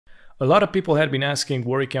A lot of people had been asking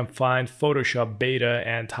where you can find Photoshop beta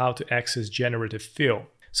and how to access generative fill.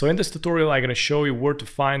 So in this tutorial, I'm going to show you where to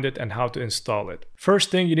find it and how to install it.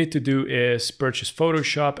 First thing you need to do is purchase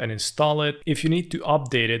Photoshop and install it. If you need to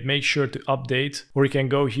update it, make sure to update, or you can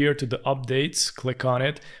go here to the updates, click on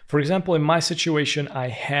it. For example, in my situation, I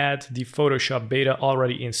had the Photoshop beta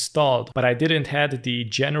already installed, but I didn't have the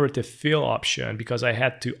generative fill option because I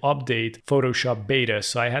had to update Photoshop beta.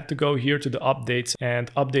 So I had to go here to the updates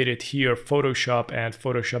and update it here, Photoshop and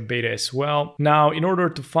Photoshop beta as well. Now, in order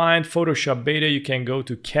to find Photoshop beta, you can go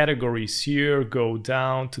to categories here, go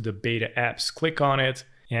down to the beta apps, click on it,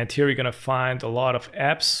 and here you're gonna find a lot of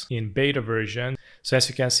apps in beta version. So as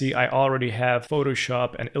you can see, I already have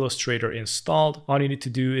Photoshop and Illustrator installed. All you need to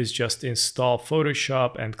do is just install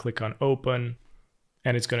Photoshop and click on open,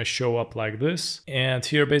 and it's gonna show up like this. And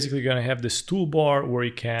here basically you're gonna have this toolbar where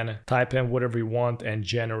you can type in whatever you want and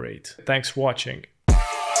generate. Thanks for watching.